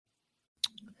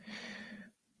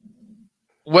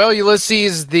Well,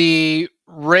 Ulysses, the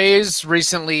Rays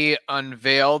recently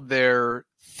unveiled their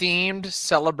themed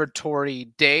celebratory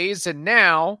days, and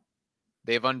now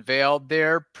they've unveiled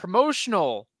their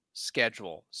promotional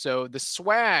schedule. So the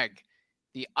swag,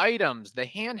 the items, the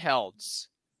handhelds,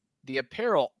 the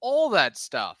apparel, all that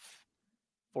stuff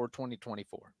for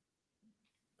 2024.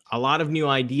 A lot of new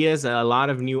ideas, a lot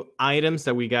of new items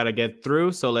that we got to get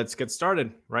through. So let's get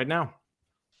started right now.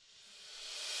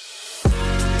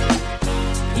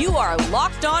 You are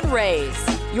Locked On Rays,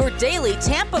 your daily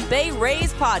Tampa Bay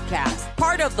Rays podcast,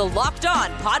 part of the Locked On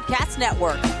Podcast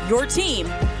Network, your team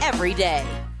every day.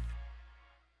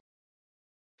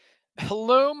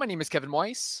 Hello, my name is Kevin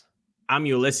Weiss. I'm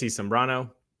Ulysses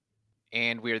Sembrano.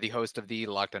 And we are the host of the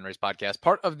Locked On Rays podcast,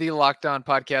 part of the Locked On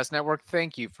Podcast Network.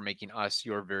 Thank you for making us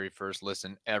your very first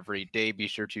listen every day. Be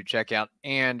sure to check out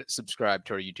and subscribe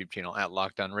to our YouTube channel at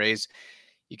Locked On Rays.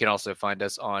 You can also find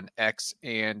us on X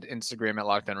and Instagram at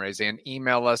Locked On Rays and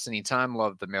email us anytime.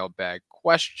 Love the mailbag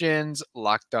questions,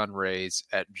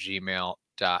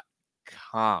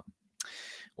 lockedonrays@gmail.com.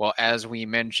 Well, as we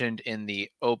mentioned in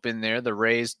the open there, the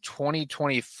Rays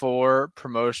 2024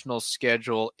 promotional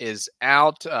schedule is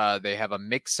out. They have a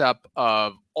mix-up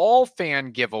of all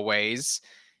fan giveaways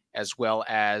as well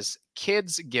as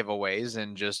kids giveaways.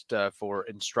 And just for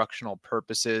instructional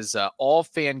purposes, all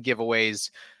fan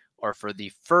giveaways are for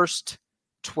the first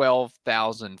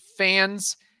 12,000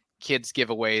 fans. Kids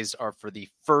giveaways are for the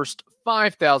first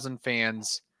 5,000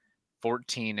 fans.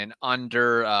 14 and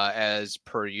under. As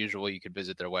per usual, you could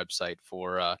visit their website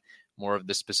for more of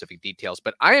the specific details.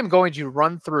 But I am going to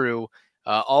run through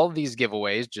all of these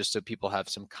giveaways just so people have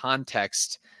some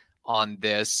context on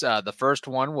this. The first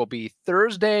one will be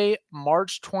Thursday,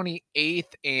 March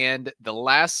 28th, and the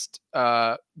last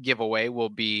giveaway will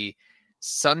be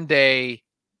Sunday.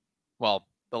 Well,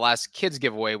 the last kids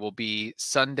giveaway will be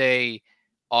Sunday,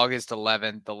 August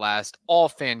 11th. The last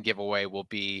all-fan giveaway will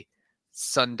be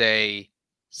Sunday,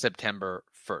 September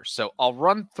 1st. So I'll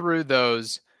run through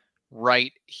those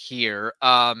right here.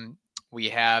 We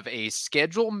have a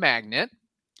schedule magnet.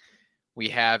 We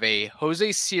have a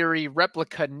Jose Siri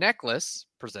replica necklace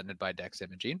presented by Dex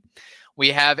Imaging. We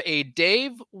have a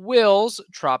Dave Wills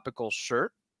tropical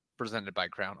shirt presented by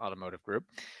Crown Automotive Group.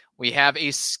 We have a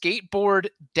skateboard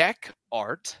deck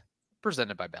art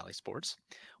presented by Bally Sports.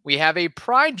 We have a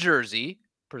Pride jersey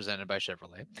presented by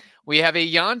Chevrolet. We have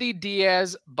a Yandy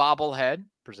Diaz bobblehead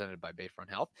presented by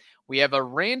Bayfront Health. We have a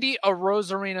Randy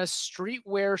Arozarena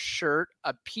streetwear shirt,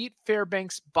 a Pete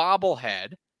Fairbanks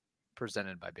bobblehead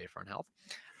presented by Bayfront Health.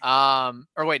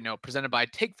 Presented by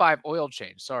Take 5 Oil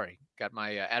Change. Sorry, got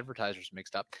my advertisers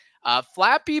mixed up.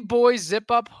 Flappy Boy zip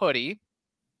up hoodie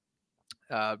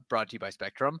brought to you by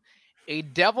Spectrum. A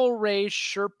Devil Ray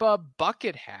Sherpa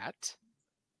bucket hat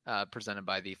presented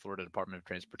by the Florida Department of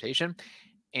Transportation.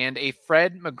 And a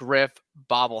Fred McGriff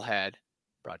bobblehead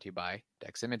brought to you by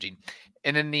Dex Imaging.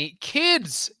 And then the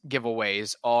kids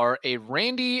giveaways are a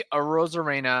Randy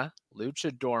Arozarena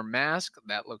luchador mask.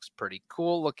 That looks pretty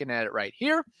cool looking at it right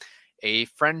here. A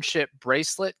friendship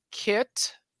bracelet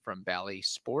kit from Bally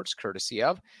Sports, courtesy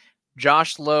of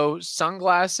Josh Lowe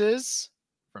sunglasses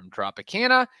from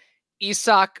Tropicana.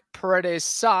 Isaac Paredes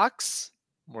socks,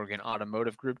 Morgan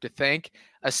Automotive Group to thank,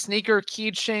 a sneaker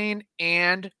keychain,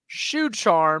 and shoe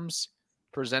charms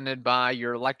presented by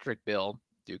your electric bill,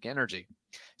 Duke Energy.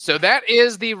 So that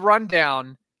is the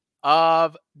rundown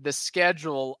of the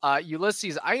schedule.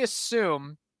 Ulysses, I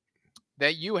assume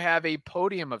that you have a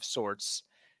podium of sorts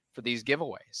for these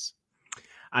giveaways.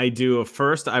 I do.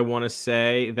 First, I want to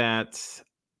say that,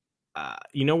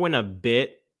 when a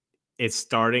bit is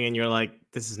starting and you're like,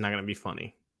 this is not going to be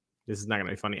funny. This is not going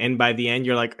to be funny. And by the end,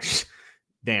 you're like,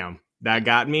 damn, that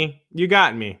got me. You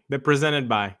got me. They're presented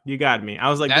by. You got me. I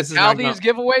was like, that's this is how these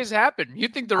giveaways happen. You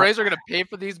think the Rays are going to pay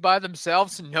for these by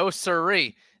themselves? No,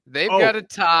 sirree. They've got to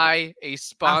tie a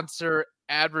sponsor,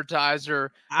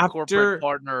 advertiser, corporate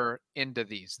partner into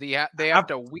these. They have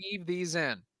to weave these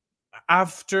in.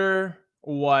 After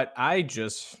what I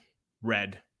just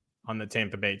read on the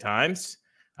Tampa Bay Times,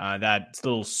 that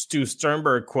little Stu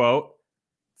Sternberg quote,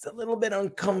 it's a little bit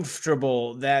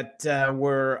uncomfortable that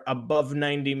we're above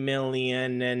 90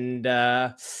 million and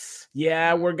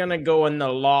we're going to go in the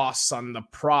loss on the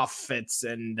profits.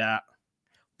 And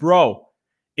bro,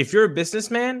 if you're a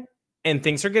businessman and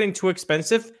things are getting too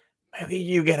expensive, maybe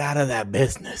you get out of that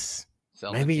business.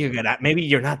 Maybe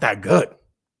you're not that good.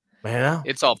 You know?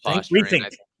 It's all posturing.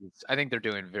 I think they're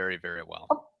doing very, very well.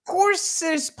 Of course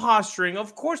there's posturing,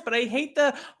 of course, but I hate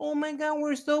the, oh my God,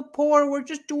 we're so poor. We're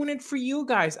just doing it for you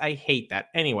guys. I hate that.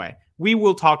 Anyway, we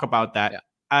will talk about that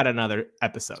at another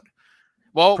episode.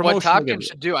 Well, what Promotional Topkin giveaway.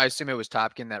 should do, I assume it was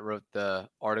Topkin that wrote the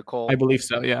article. I believe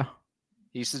so. Yeah.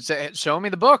 He should say, "Show me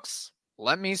the books.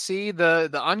 Let me see the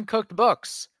uncooked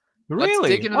books. Let's dig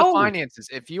Really? into the Oh, finances.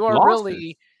 If you are losses.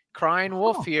 really crying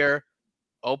wolf Huh. here,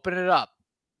 open it up."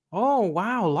 Oh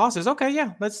wow, losses. Okay,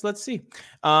 yeah. Let's see.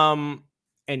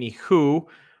 Anywho,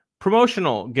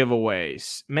 promotional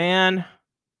giveaways. Man,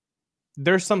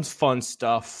 there's some fun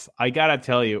stuff. I gotta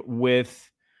tell you,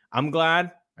 I'm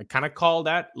glad I kind of called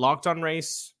that Locked On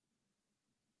Race.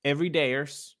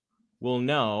 Everydayers will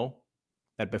know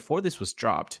that before this was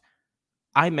dropped,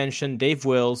 I mentioned Dave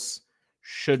Wills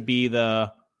should be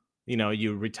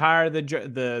you retire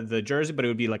the jersey, but it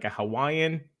would be like a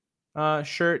Hawaiian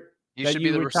shirt You that should be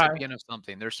you the retire. recipient of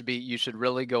something. You should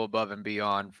really go above and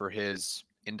beyond for his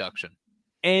induction.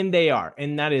 And they are.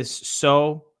 And that is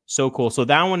so cool. So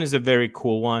that one is a very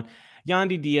cool one.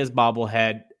 Yandy Diaz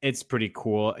bobblehead. It's pretty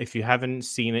cool. If you haven't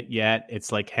seen it yet,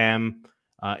 it's like him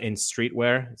in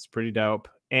streetwear. It's pretty dope.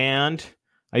 And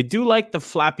I do like the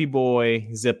Flappy Boy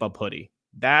zip up hoodie.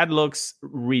 That looks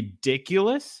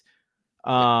ridiculous.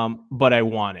 But I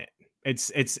want it.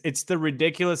 It's the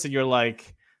ridiculous that you're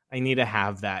like, I need to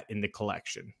have that in the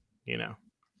collection, you know.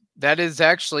 That is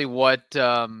actually what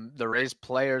the Rays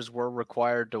players were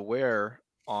required to wear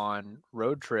on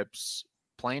road trips,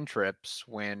 plane trips,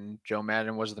 when Joe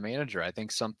Madden was the manager. I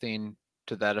think something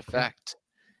to that effect.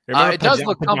 Remember It does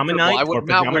look pajama comfortable. night I or would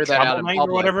not pajama wear that out travel in night or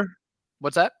public. whatever?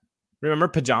 What's that? Remember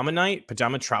pajama night,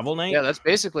 pajama travel night? Yeah, that's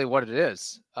basically what it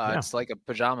is. Yeah. It's like a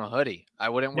pajama hoodie. I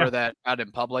wouldn't Yeah. wear that out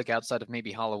in public outside of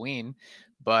maybe Halloween,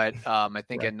 but I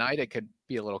think Right. at night it could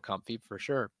be a little comfy for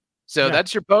sure. So Yeah.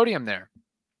 that's your podium there.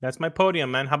 That's my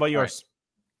podium, man. How about right. yours?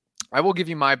 I will give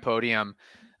you my podium,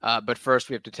 but first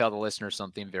we have to tell the listeners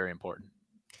something very important.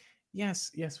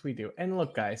 Yes, we do. And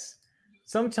look, guys,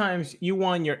 sometimes you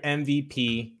want your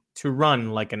MVP to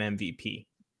run like an MVP.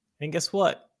 And guess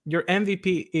what? Your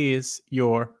MVP is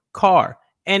your car.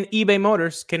 And eBay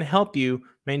Motors can help you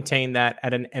maintain that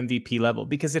at an MVP level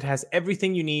because it has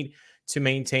everything you need to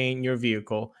maintain your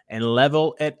vehicle and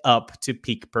level it up to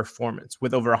peak performance.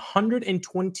 With over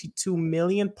 122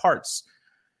 million parts,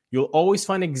 you'll always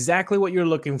find exactly what you're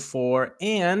looking for.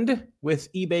 And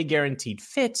with eBay Guaranteed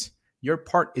Fit, your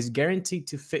part is guaranteed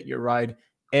to fit your ride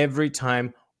every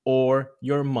time or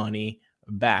your money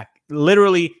back.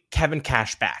 Literally, Kevin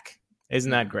Cash back.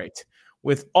 Isn't that great?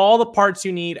 With all the parts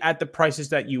you need at the prices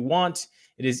that you want,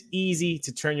 it is easy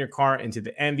to turn your car into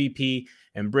the MVP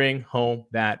and bring home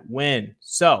that win.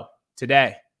 So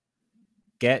today,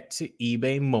 get to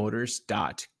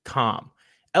ebaymotors.com.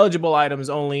 Eligible items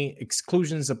only,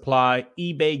 exclusions apply,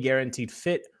 eBay Guaranteed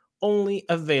Fit only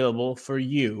available for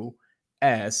you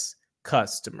as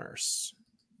customers.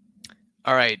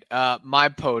 All right, my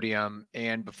podium.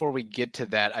 And before we get to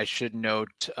that, I should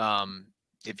note,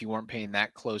 if you weren't paying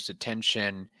that close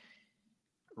attention,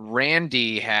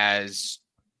 Randy has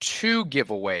 2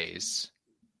 giveaways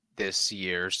this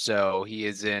year. So he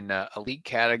is in elite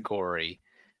category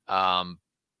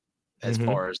as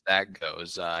far as that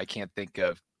goes. I can't think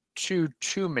of too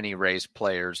many Rays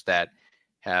players that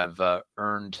have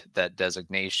earned that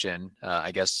designation.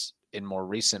 I guess in more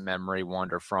recent memory,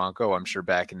 Wander Franco, I'm sure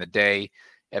back in the day,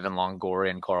 Evan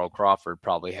Longoria and Carl Crawford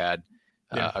probably had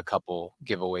a couple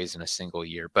giveaways in a single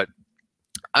year. But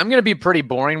I'm going to be pretty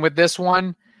boring with this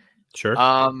one. Sure.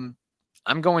 I'm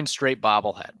going straight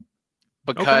bobblehead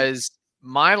because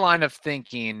my line of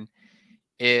thinking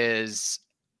is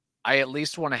I at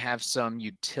least want to have some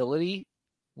utility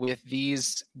with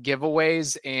these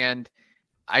giveaways, and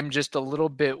I'm just a little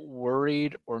bit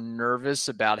worried or nervous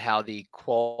about how the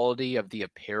quality of the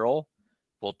apparel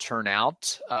will turn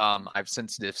out. I have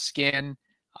sensitive skin.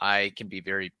 I can be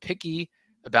very picky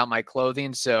about my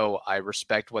clothing, so I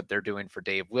respect what they're doing for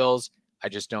Dave Wills. I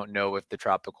just don't know if the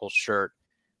tropical shirt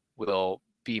will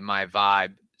be my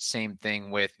vibe. Same thing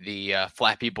with the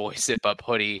Flappy Boy zip-up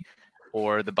hoodie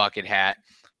or the bucket hat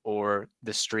or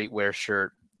the streetwear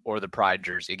shirt or the Pride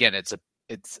jersey. Again,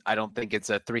 I don't think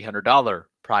it's a $300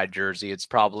 Pride jersey. It's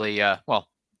probably,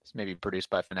 it's maybe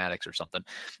produced by Fanatics or something.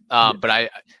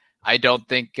 But I don't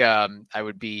think I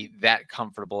would be that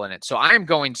comfortable in it. So I am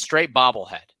going straight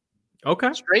bobblehead.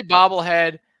 Okay. Straight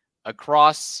bobblehead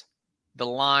across the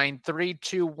line. 3,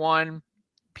 2, 1.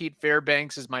 Pete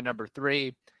Fairbanks is my number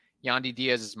 3. Yandy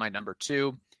Diaz is my number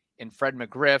 2. And Fred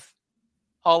McGriff,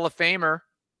 Hall of Famer,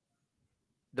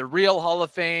 the real Hall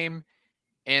of Fame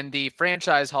and the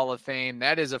franchise Hall of Fame.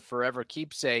 That is a forever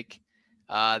keepsake.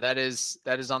 That is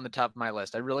on the top of my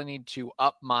list. I really need to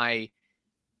up my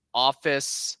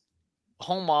office,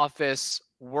 home office,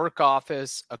 work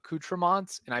office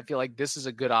accoutrements, and I feel like this is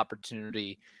a good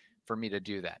opportunity for me to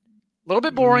do that. little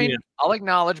bit boring. Yeah. I'll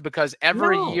acknowledge, because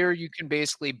every year you can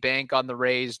basically bank on the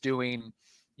Rays doing,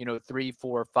 3,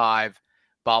 4, 5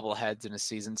 bobbleheads in a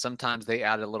season. Sometimes they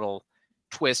add a little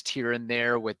twist here and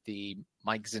there with the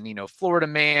Mike Zunino Florida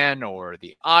Man or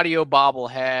the audio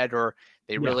bobblehead, or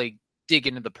they really dig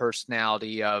into the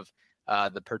personality of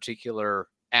the particular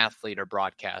athlete or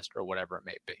broadcaster or whatever it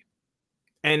may be.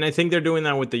 And I think they're doing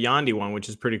that with the Yandy one, which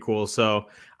is pretty cool. So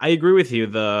I agree with you.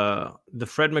 The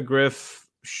Fred McGriff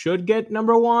should get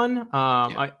number one.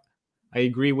 I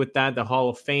agree with that. The Hall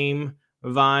of Fame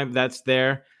vibe that's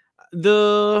there.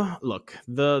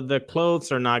 The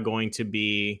clothes are not going to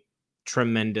be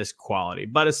tremendous quality,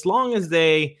 but as long as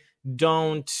they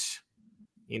don't,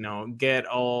 get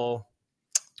all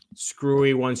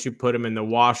screwy once you put them in the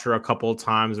washer a couple of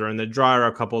times or in the dryer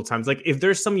a couple of times, like if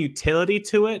there's some utility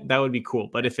to it, that would be cool.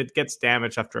 But if it gets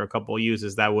damaged after a couple of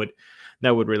uses, that would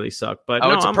really suck. But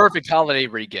it's a perfect holiday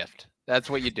regift. That's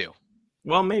what you do.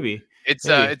 Well, maybe it's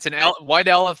an white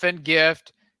elephant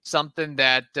gift, something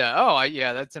that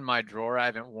that's in my drawer. I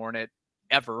haven't worn it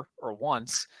ever or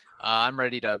once. I'm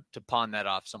ready to pawn that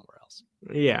off somewhere else.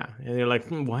 Yeah. And you're like,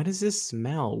 why does this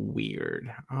smell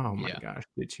weird? Oh my gosh.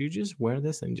 Did you just wear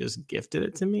this and just gifted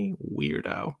it to me?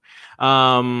 Weirdo.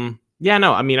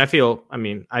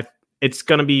 It's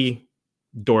going to be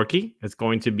dorky. It's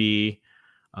going to be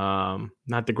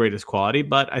not the greatest quality,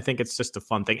 but I think it's just a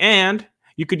fun thing. And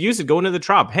you could use it going to the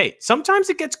trop. Hey, sometimes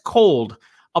it gets cold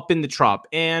up in the trop,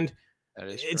 and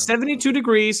it's 72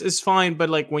 degrees is fine, but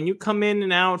like when you come in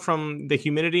and out from the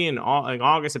humidity in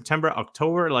August, September,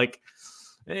 October, like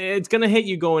it's gonna hit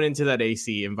you going into that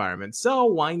AC environment. So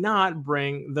why not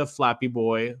bring the Flappy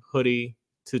Boy hoodie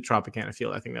to Tropicana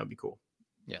Field? I think that would be cool.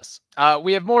 Yes.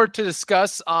 We have more to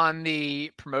discuss on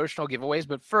the promotional giveaways,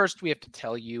 but first we have to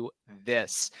tell you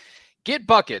this. Get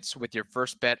buckets with your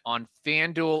first bet on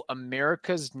FanDuel,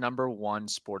 America's #1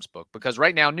 sportsbook, because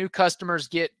right now new customers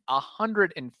get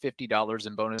 $150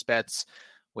 in bonus bets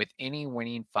with any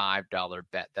winning $5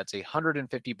 bet. That's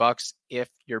 $150 if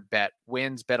your bet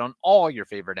wins. Bet on all your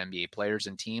favorite NBA players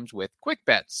and teams with quick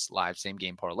bets, live same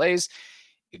game parlays,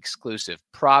 exclusive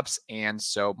props, and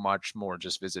so much more.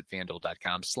 Just visit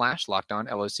FanDuel.com/LockedOn,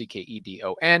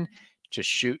 LOCKEDON, to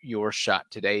shoot your shot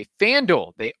today.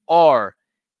 FanDuel, they are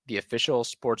the official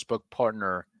sportsbook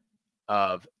partner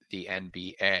of the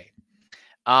NBA.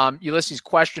 Ulysses,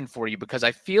 question for you, because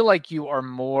I feel like you are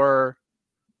more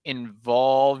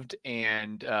involved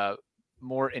and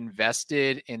more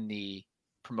invested in the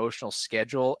promotional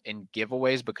schedule and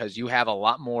giveaways because you have a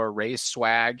lot more Rays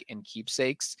swag and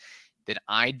keepsakes than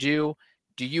I do.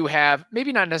 Do you have,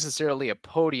 maybe not necessarily a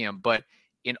podium, but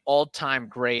an all-time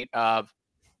great of,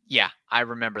 I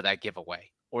remember that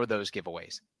giveaway or those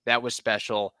giveaways? That was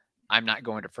special. I'm not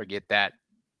going to forget that.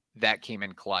 That came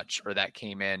in clutch, or that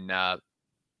came in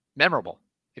memorable,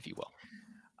 if you will.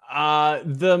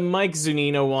 The Mike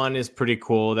Zunino one is pretty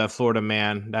cool. That Florida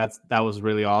Man, that was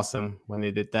really awesome when they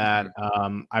did that.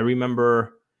 I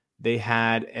remember they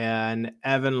had an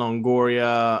Evan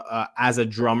Longoria as a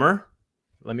drummer.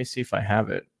 Let me see if I have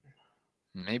it.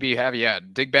 Maybe you have.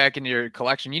 Dig back into your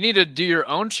collection. You need to do your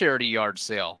own charity yard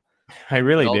sale. I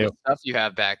really do. The stuff you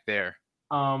have back there.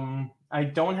 I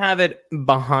don't have it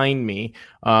behind me,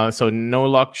 so no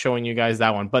luck showing you guys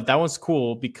that one. But that was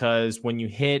cool because when you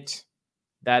hit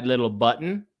that little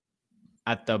button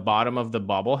at the bottom of the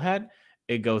bobblehead,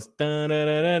 it goes dun dun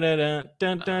dun dun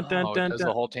dun dun dun dun dun. Does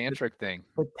the whole tantric thing.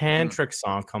 The tantric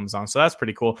song comes on, so that's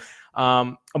pretty cool.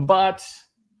 But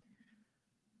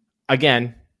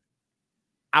again,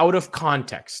 out of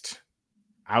context,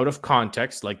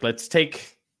 like let's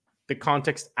take the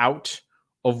context out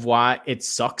of why it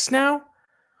sucks now.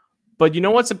 But you know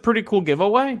what's a pretty cool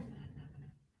giveaway?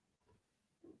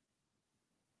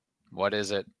 What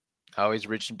is it? Oh, he's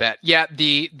reaching bat. Yeah,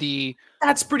 the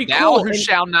that's pretty cool. Who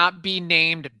shall not be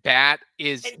named bat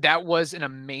that was an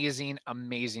amazing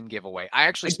giveaway. I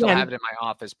actually still have it in my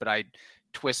office, but I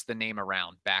twist the name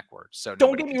around backwards. So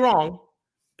don't get me wrong.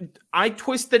 I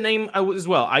twist the name as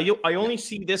well. I only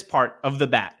see this part of the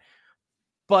bat.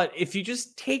 But if you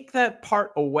just take that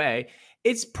part away,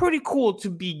 it's pretty cool to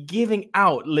be giving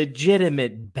out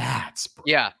legitimate bats. Bro.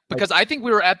 Yeah, because I think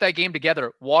we were at that game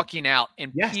together walking out,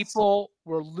 and people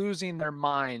were losing their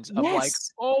minds of like,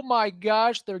 oh my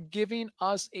gosh, they're giving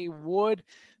us a wood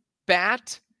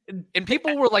bat. And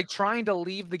people were like trying to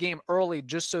leave the game early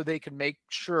just so they could make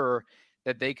sure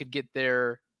that they could get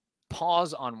their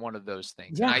paws on one of those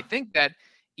things. Yeah. And I think that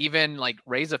even like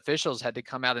Rays officials had to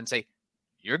come out and say,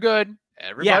 you're good.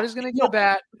 Everybody's going to get a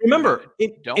bat. Remember,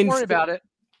 don't worry about it.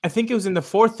 I think it was in the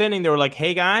fourth inning. They were like,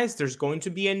 hey, guys, there's going to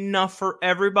be enough for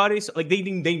everybody. So like they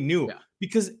knew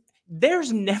because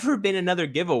there's never been another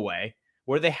giveaway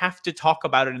where they have to talk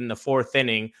about it in the 4th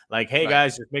inning. Like, hey,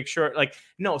 guys, just make sure. Like,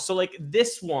 no. So, like,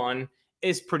 this one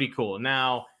is pretty cool.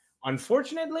 Now,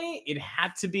 unfortunately, it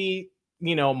had to be,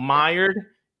 mired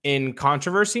in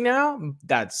controversy now.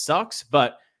 That sucks.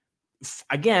 But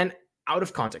again, out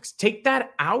of context, take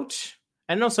that out.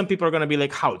 I know some people are going to be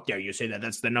like, how dare you say that?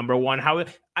 That's the number one.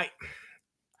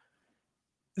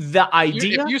 The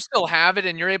idea. If you still have it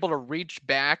and you're able to reach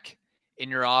back in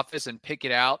your office and pick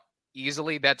it out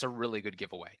easily, that's a really good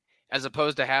giveaway, as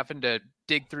opposed to having to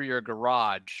dig through your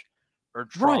garage or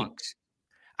trunk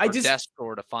or desk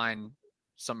drawer to find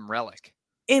some relic.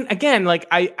 And again, like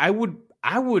I would,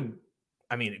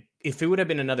 I mean, if it would have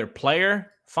been another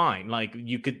player, fine. Like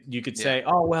you could say,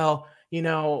 oh, well,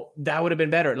 that would have been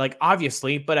better. Like,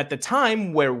 obviously, but at the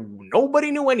time where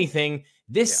nobody knew anything,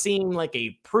 this seemed like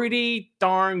a pretty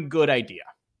darn good idea.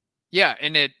 Yeah,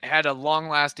 and it had a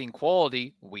long-lasting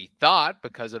quality, we thought,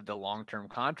 because of the long-term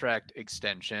contract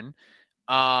extension.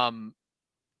 And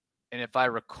if I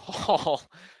recall,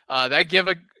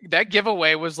 that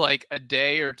giveaway was like a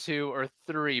day or 2 or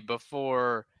 3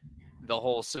 before the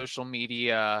whole social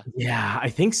media I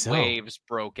think so. waves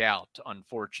broke out,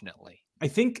 unfortunately. I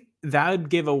think that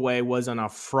giveaway was on a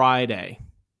Friday.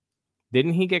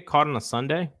 Didn't he get caught on a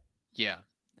Sunday? Yeah.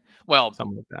 Well,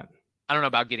 something like that. I don't know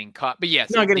about getting caught, but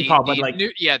yes, not getting caught, but like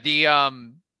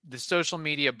the social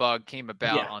media bug came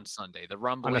about on Sunday. The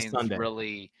rumblings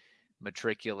really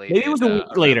matriculated. Maybe it was a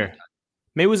week later.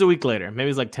 Maybe it was a week later. Maybe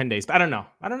it was like 10 days. But I don't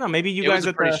know. Maybe you guys was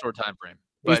a pretty short time frame.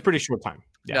 It was pretty short time.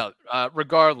 Yeah. No,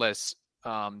 regardless,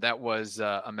 that was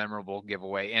a memorable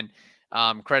giveaway.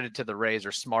 And credit to the Rays,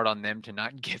 are smart on them to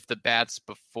not give the bats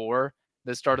before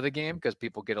the start of the game, because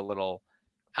people get a little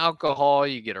alcohol,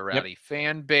 you get a rowdy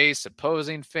fan base,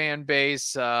 opposing fan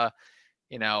base. A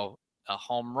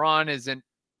home run isn't,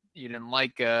 you didn't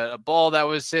like a ball that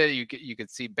was hit, you could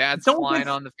see bats flying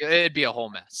on the field. It'd be a whole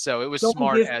mess. So it was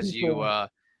smart as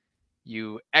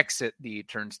you exit the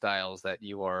turnstiles that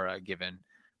you are given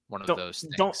one of those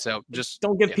things.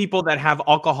 Don't give people that have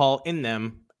alcohol in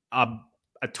them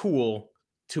a tool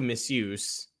to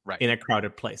misuse in a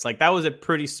crowded place. Like, that was a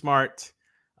pretty smart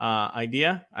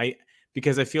idea.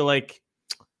 Because I feel like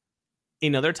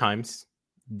in other times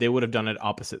they would have done it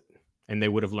opposite and they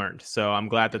would have learned. So I'm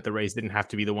glad that the Rays didn't have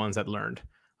to be the ones that learned.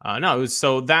 It was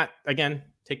so that, again,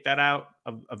 take that out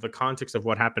of the context of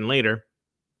what happened later.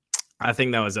 I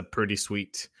think that was a pretty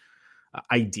sweet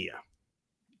idea.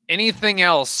 Anything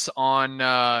else on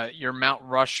your Mount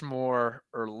Rushmore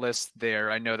or list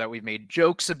there? I know that we've made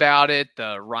jokes about it.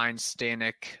 The Ryan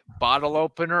Stanek bottle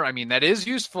opener. I mean, that is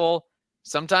useful.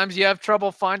 Sometimes you have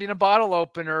trouble finding a bottle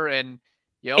opener, and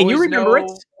you remember it.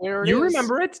 You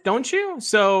remember it, don't you?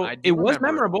 So it was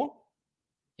memorable.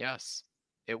 Yes,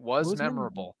 it was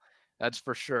memorable. That's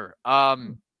for sure.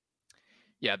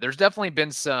 Yeah, there's definitely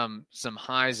been some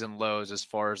highs and lows as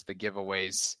far as the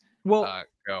giveaways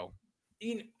go.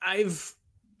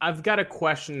 I've got a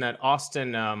question that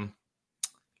Austin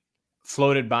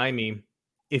floated by me.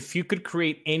 If you could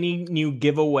create any new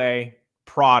giveaway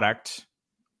product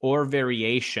or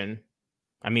variation,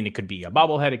 I mean, it could be a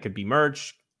bobblehead, it could be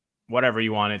merch, whatever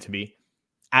you want it to be,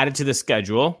 added to the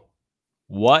schedule,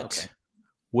 what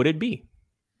would it be?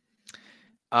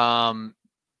 That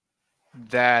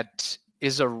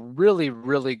is a really,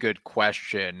 really good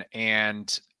question.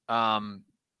 And I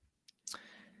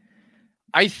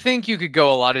think you could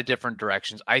go a lot of different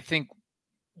directions. I think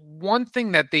one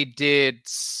thing that they did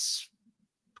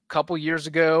a couple years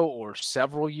ago or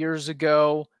several years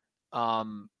ago,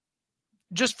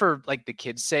 just for like the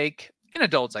kids' sake and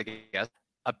adults, I guess,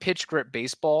 a pitch grip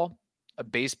baseball, a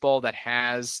baseball that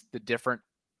has the different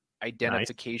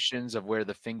identifications of where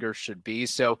the finger should be.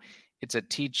 So it's a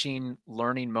teaching,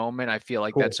 learning moment. I feel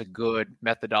like that's a good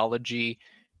methodology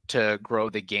to grow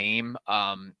the game.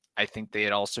 I think they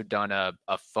had also done a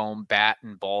foam bat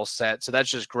and ball set. So that's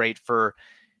just great for,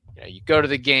 you go to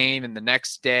the game and the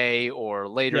next day or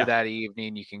later that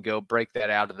evening, you can go break that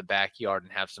out of the backyard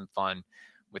and have some fun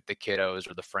with the kiddos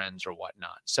or the friends or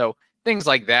whatnot. So things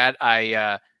like that,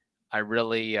 I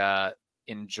really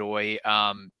enjoy.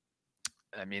 I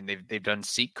mean, they've done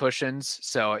seat cushions.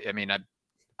 So, I mean,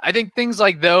 I think things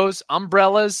like those,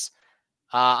 umbrellas,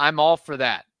 I'm all for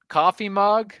that. Coffee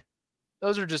mug,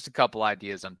 those are just a couple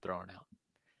ideas I'm throwing out.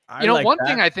 One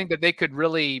thing I think that they could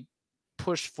really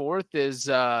push forth is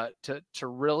to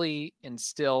really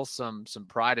instill some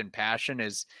pride and passion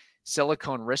is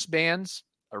silicone wristbands,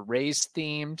 a Rays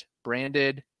themed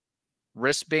branded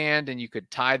wristband, and you could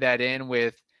tie that in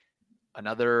with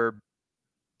another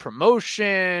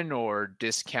promotion or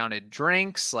discounted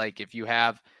drinks. Like if you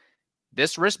have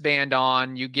this wristband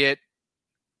on, you get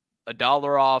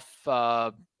 $1 off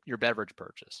your beverage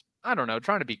purchase. I don't know,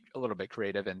 trying to be a little bit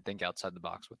creative and think outside the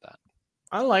box with that.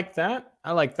 I like that.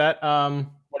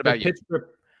 What about you?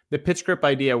 The pitch grip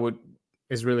idea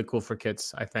is really cool for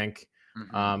kids, I think.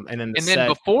 Mm-hmm. And then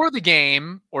before the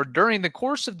game or during the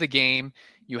course of the game,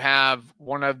 you have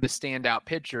one of the standout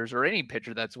pitchers or any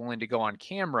pitcher that's willing to go on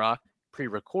camera,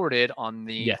 pre-recorded on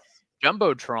the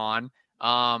Jumbotron,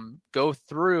 go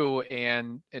through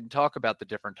and talk about the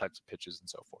different types of pitches and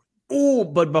so forth. Oh,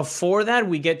 but before that,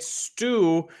 we get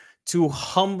Stu to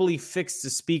humbly fix the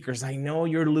speakers. I know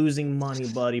you're losing money,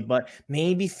 buddy, but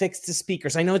maybe fix the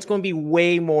speakers. I know it's going to be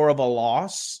way more of a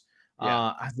loss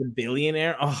as a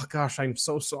billionaire. Oh, gosh, I'm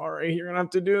so sorry. You're going to have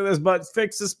to do this, but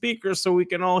fix the speakers so we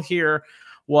can all hear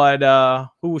what,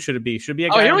 who should it be? Should it be a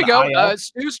guy? Oh, here we go.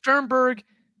 Stu Sternberg,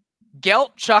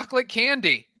 Gelt chocolate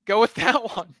candy. Go with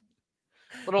that one.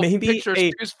 Little picture of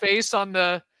Stu's face on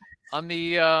the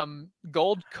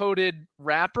gold-coated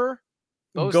wrapper.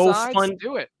 Both sides,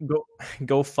 do it.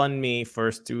 Go fund me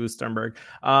for Stu Sternberg.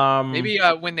 Maybe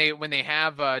when they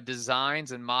have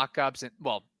designs and mock-ups,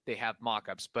 they have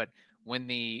mock-ups, but when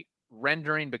the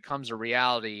rendering becomes a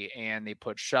reality and they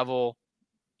put shovel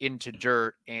into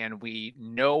dirt and we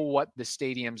know what the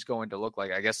stadium's going to look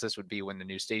like, I guess this would be when the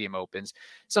new stadium opens,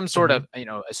 some sort of, a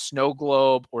snow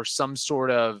globe or some sort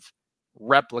of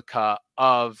replica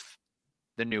of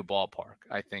the new ballpark,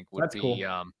 I think would be cool.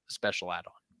 A special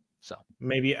add-on. So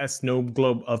maybe a snow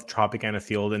globe of Tropicana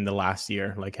Field in the last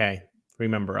year. Like, hey,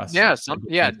 remember us. Yeah,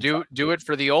 do it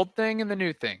for the old thing and the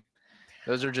new thing.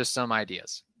 Those are just some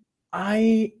ideas.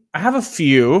 I have a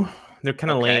few. They're kind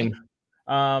of lame.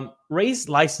 Raised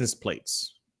license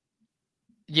plates.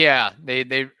 Yeah,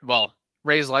 they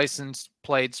raised license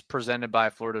plates presented by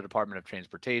Florida Department of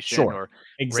Transportation, or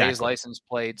raised license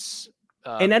plates.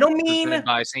 And I don't mean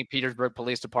by St. Petersburg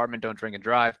Police Department. Don't drink and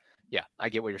drive. Yeah, I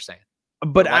get what you're saying.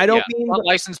 But I don't mean front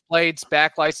license plates,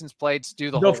 back license plates.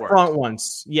 Do the whole front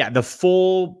ones. Yeah, the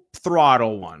full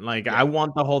throttle one. Like I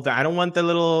want the whole thing. I don't want the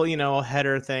little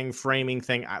header thing, framing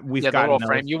thing. We've got the little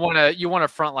frame. You want a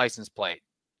front license plate.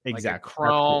 Exactly. Like a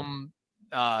chrome.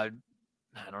 Cool. I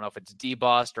don't know if it's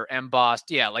debossed or embossed.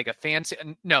 Yeah, like a fancy.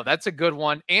 No, that's a good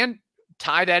one. And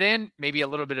tie that in. Maybe a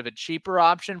little bit of a cheaper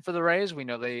option for the Rays. We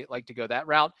know they like to go that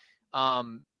route.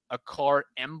 A car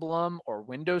emblem or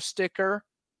window sticker.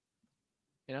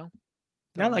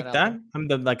 I like that. I'm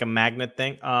like a magnet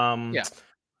thing.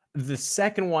 The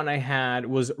second one I had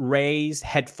was Rays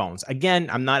headphones. Again,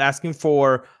 I'm not asking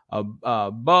for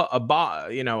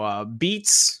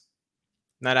Beats.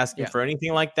 Not asking for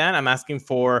anything like that. I'm asking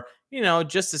for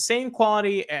just the same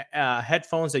quality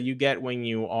headphones that you get when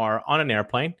you are on an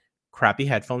airplane. Crappy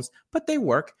headphones, but they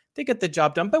work. They get the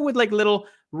job done. But with like little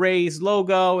Rays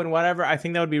logo and whatever, I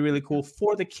think that would be really cool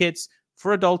for the kids,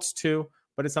 for adults too.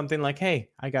 But it's something like, hey,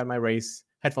 I got my Rays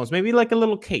headphones. Maybe like a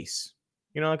little case,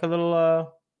 like a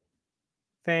little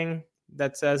thing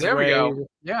that says there Rays. We go.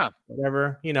 Yeah.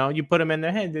 Whatever. You put them in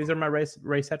there. Hey, these are my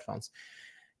Rays headphones.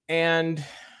 And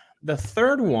the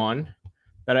third one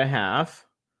that I have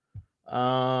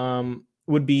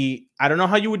would be, I don't know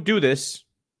how you would do this,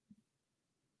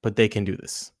 but they can do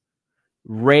this.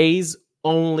 Rays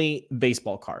only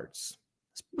baseball cards.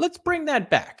 Let's bring that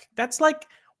back. That's like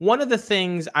one of the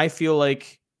things I feel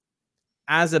like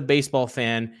as a baseball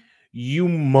fan, you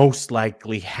most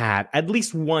likely had at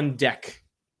least one deck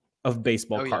of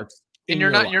baseball cards. And you're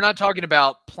not talking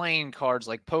about playing cards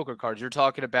like poker cards. You're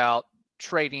talking about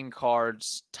trading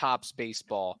cards, Topps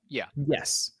baseball. Yeah.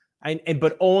 Yes.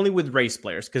 But only with race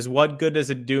players, because what good does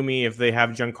it do me if they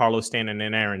have Giancarlo Stanton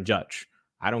and Aaron Judge?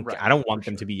 I don't want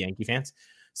them to be Yankee fans.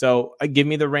 So give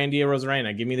me the Randy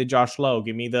Arozarena, give me the Josh Lowe,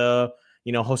 give me the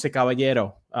Jose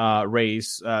Caballero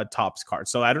Rays Topps card.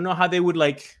 So I don't know how they would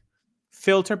like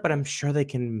filter, but I'm sure they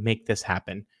can make this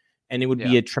happen. And it would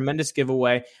be a tremendous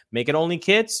giveaway. Make it only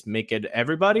kids, make it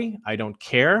everybody. I don't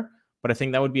care. But I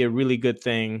think that would be a really good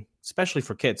thing, especially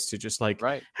for kids, to just like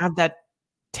have that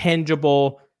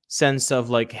tangible sense of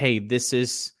like, hey,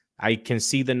 I can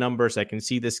see the numbers. I can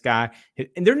see this guy.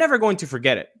 And they're never going to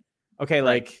forget it. Okay,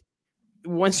 like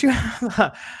once you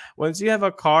have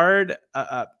a card,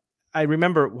 I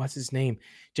remember, what's his name?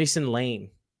 Jason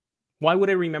Lane. Why would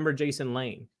I remember Jason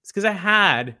Lane? It's because I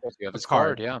had a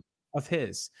card of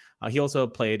his. He also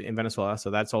played in Venezuela, so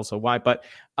that's also why. But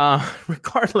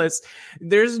regardless,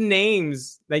 there's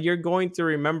names that you're going to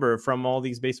remember from all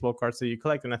these baseball cards that you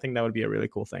collect, and I think that would be a really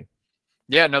cool thing.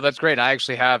 Yeah, no, that's great. I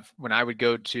actually have, when I would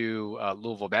go to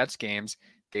Louisville Bats games,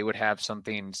 they would have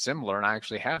something similar, and I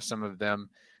actually have some of them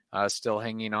still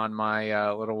hanging on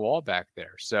my little wall back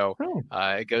there. So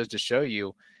it goes to show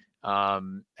you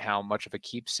how much of a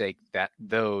keepsake that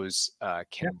those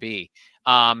can be.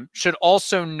 Should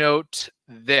also note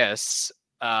this,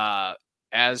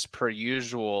 as per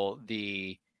usual,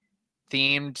 the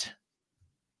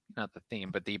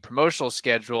promotional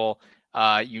schedule,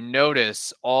 you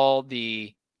notice all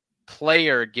the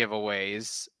player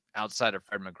giveaways outside of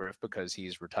Fred McGriff, because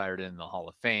he's retired in the Hall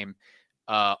of Fame,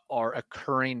 are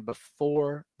occurring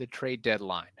before the trade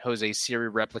deadline. Jose Siri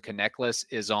replica necklace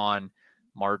is on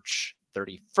March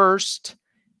 31st.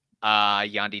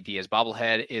 Yandy Diaz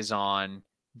bobblehead is on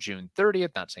June 30th.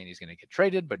 Not saying he's going to get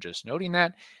traded, but just noting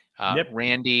that.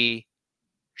 Randy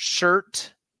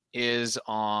shirt is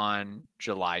on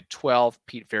July 12th.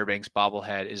 Pete Fairbanks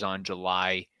bobblehead is on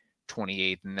July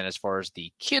 28th. And then as far as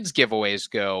the kids giveaways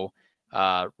go,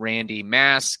 Randy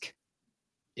mask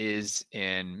is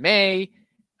in May.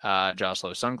 Josh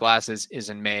Lowe sunglasses is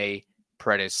in May.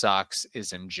 Paredes socks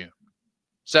is in June.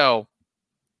 So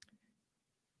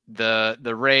the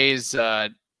Rays,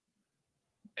 and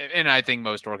I think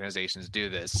most organizations do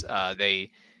this,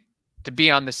 to be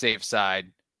on the safe side,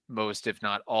 most, if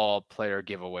not all, player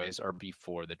giveaways are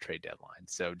before the trade deadline.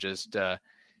 So just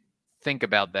think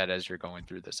about that as you're going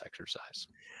through this exercise.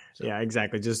 So. Yeah,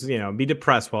 exactly. Just, be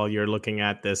depressed while you're looking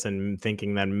at this and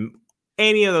thinking that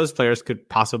any of those players could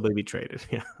possibly be traded.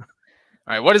 Yeah. All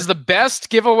right. What is the best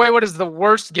giveaway? What is the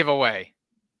worst giveaway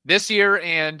this year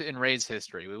and in Rays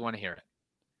history? We want to hear it.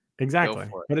 Exactly.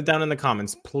 Put it down in the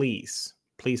comments, please.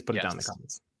 Please put it down in the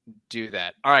comments. Do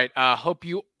that. All right. Hope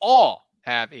you all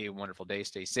have a wonderful day.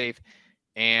 Stay safe,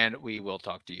 and we will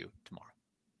talk to you tomorrow.